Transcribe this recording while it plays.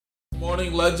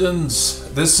Morning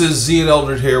legends, this is Z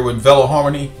Eldred here with Velo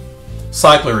Harmony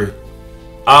Cyclery.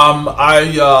 I'm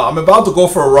about to go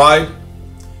for a ride,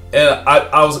 and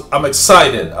I'm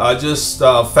excited. I just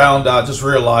just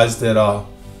realized that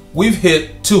we've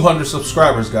hit 200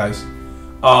 subscribers, guys.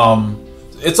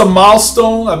 It's a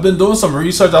milestone. I've been doing some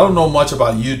research. I don't know much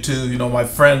about YouTube. You know, my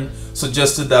friend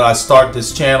suggested that I start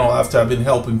this channel after I've been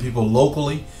helping people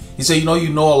locally. He said, you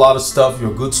know a lot of stuff.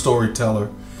 You're a good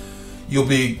storyteller. You'll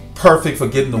be perfect for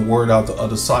getting the word out to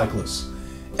other cyclists.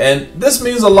 And this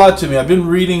means a lot to me. I've been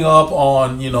reading up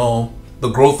on, the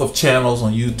growth of channels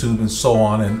on YouTube and so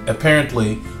on. And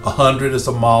apparently 100 is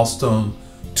a milestone.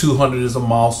 200 is a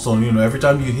milestone. Every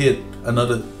time you hit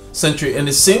another century. And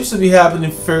it seems to be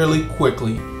happening fairly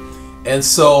quickly. And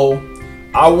so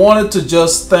I wanted to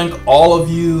just thank all of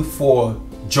you for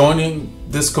joining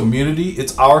this community.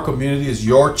 It's our community. It's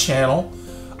your channel.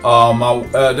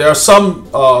 There are some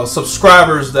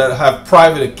subscribers that have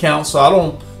private accounts, so I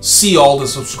don't see all the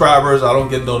subscribers. I don't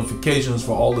get notifications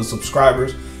for all the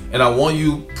subscribers, and I want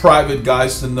you private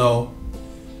guys to know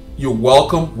you're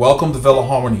welcome. Welcome to Velo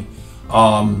Harmony.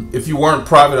 If you weren't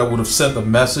private, I would have sent a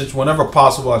message. Whenever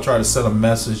possible, I try to send a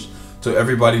message to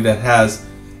everybody that has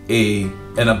an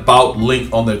about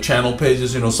link on their channel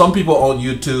pages. Some people on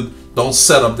YouTube don't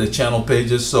set up their channel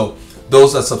pages, so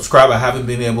those that subscribe, I haven't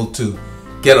been able to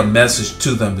get a message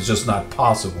to them. It's just not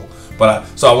possible. But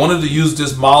so I wanted to use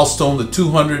this milestone, the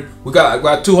 200. I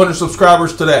got 200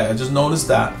 subscribers today. I just noticed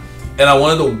that, and I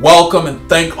wanted to welcome and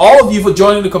thank all of you for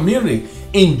joining the community.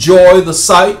 Enjoy the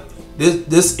site.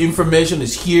 This information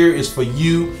is here. It's for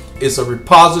you. It's a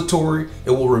repository.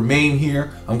 It will remain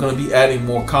here. I'm going to be adding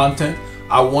more content.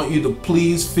 I want you to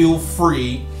please feel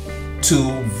free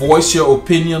to voice your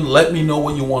opinion. Let me know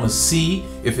what you want to see.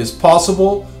 If it's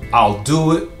possible, I'll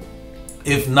do it.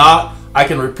 If not, I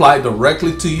can reply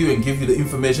directly to you and give you the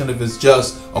information if it's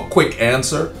just a quick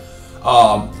answer.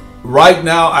 Right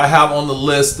now, I have on the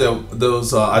list that there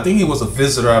was, I think he was a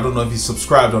visitor. I don't know if he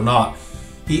subscribed or not.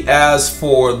 He asked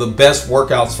for the best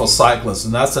workouts for cyclists,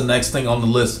 and that's the next thing on the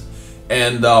list.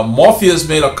 And Morpheus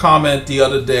made a comment the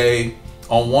other day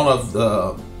on one of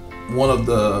the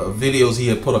videos he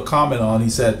had put a comment on. He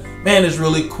said, "Man, it's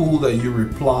really cool that you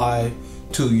reply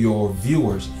to your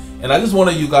viewers." And I just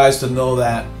wanted you guys to know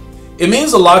that it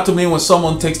means a lot to me when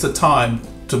someone takes the time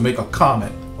to make a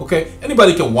comment. Okay,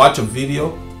 anybody can watch a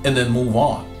video and then move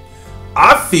on.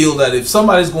 I feel that if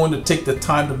somebody's going to take the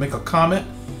time to make a comment,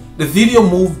 the video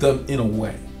moved them in a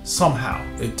way. Somehow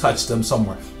it touched them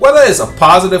somewhere. Whether it's a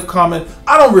positive comment,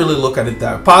 I don't really look at it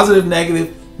that. Positive,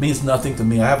 negative means nothing to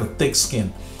me. I have a thick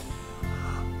skin.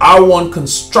 I want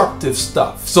constructive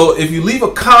stuff. So if you leave a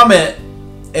comment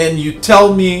and you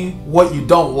tell me what you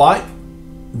don't like,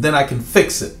 then I can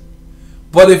fix it.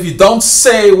 But if you don't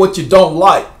say what you don't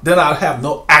like, then I'll have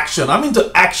no action. I'm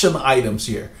into action items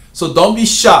here. So don't be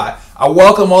shy. I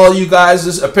welcome all you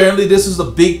guys. Apparently this is a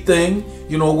big thing.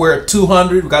 We're at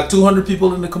 200. We've got 200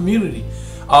 people in the community.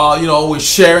 We're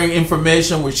sharing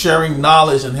information. We're sharing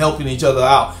knowledge and helping each other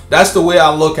out. That's the way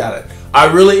I look at it. I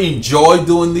really enjoy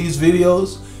doing these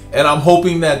videos, and I'm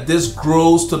hoping that this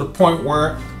grows to the point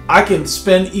where I can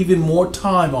spend even more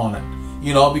time on it,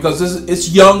 because it's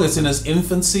young, it's in its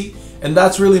infancy, and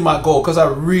that's really my goal, because I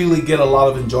really get a lot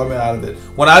of enjoyment out of it.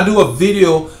 When I do a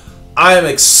video, I am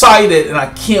excited and I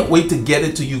can't wait to get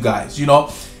it to you guys.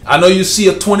 I know you see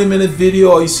a 20-minute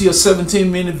video or you see a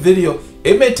 17-minute video.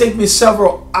 It may take me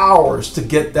several hours to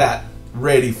get that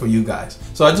ready for you guys.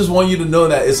 So I just want you to know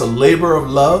that it's a labor of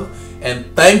love, and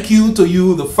thank you to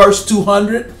you, the first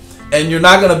 200. And you're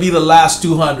not going to be the last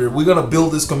 200. We're going to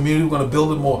build this community. We're going to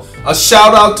build it more. A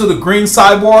shout out to the Green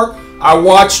Cyborg. I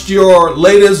watched your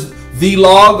latest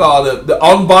vlog, the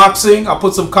unboxing. I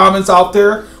put some comments out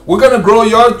there. We're going to grow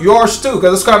yours too,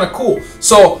 because it's kind of cool.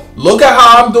 So look at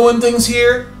how I'm doing things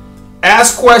here.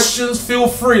 Ask questions. Feel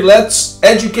free. Let's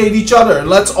educate each other. And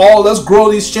let's grow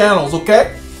these channels,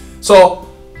 okay? So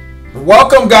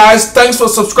welcome, guys. Thanks for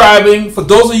subscribing. For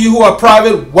those of you who are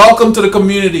private, welcome to the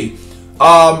community.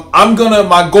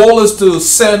 My goal is to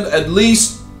send at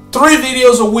least 3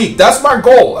 videos a week. That's my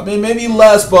goal. I mean, maybe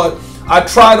less, but I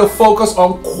try to focus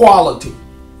on quality.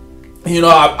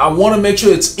 I want to make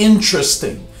sure it's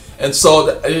interesting. And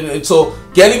so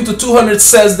getting to 200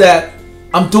 says that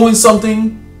I'm doing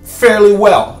something fairly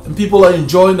well and people are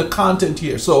enjoying the content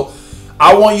here. So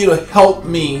I want you to help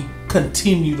me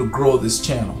continue to grow this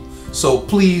channel. So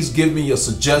please give me your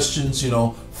suggestions,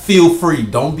 feel free.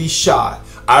 Don't be shy.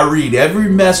 I read every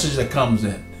message that comes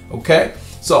in. Okay,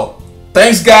 so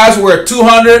thanks, guys. We're at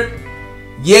 200.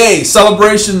 Yay,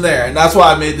 celebration there. And that's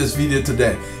why I made this video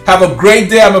today. Have a great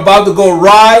day. I'm about to go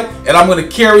ride, and I'm going to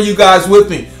carry you guys with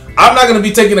me. I'm not going to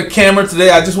be taking a camera today.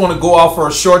 I just want to go out for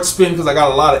a short spin because I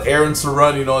got a lot of errands to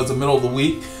run. You know, it's the middle of the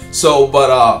week. So,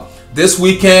 but this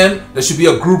weekend, there should be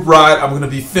a group ride. I'm going to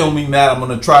be filming that. I'm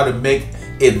going to try to make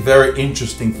it very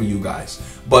interesting for you guys.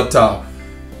 But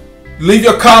leave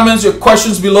your comments, your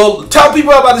questions below. Tell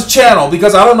people about this channel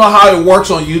because I don't know how it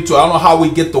works on YouTube. I don't know how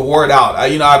we get the word out.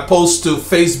 I post to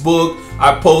Facebook.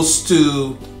 I post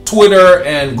to Twitter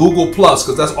and Google Plus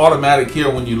because that's automatic here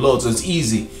when you load, so it's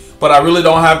easy. But I really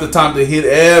don't have the time to hit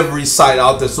every site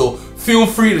out there. So feel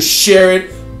free to share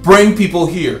it. Bring people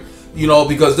here.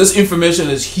 Because this information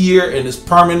is here and it's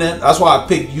permanent. That's why I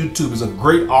picked YouTube as a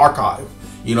great archive.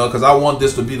 Because I want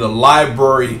this to be the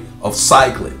library of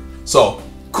cycling. So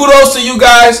kudos to you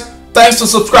guys. Thanks for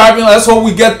subscribing. Let's hope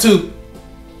we get to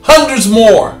hundreds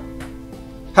more.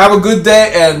 Have a good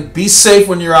day and be safe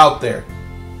when you're out there.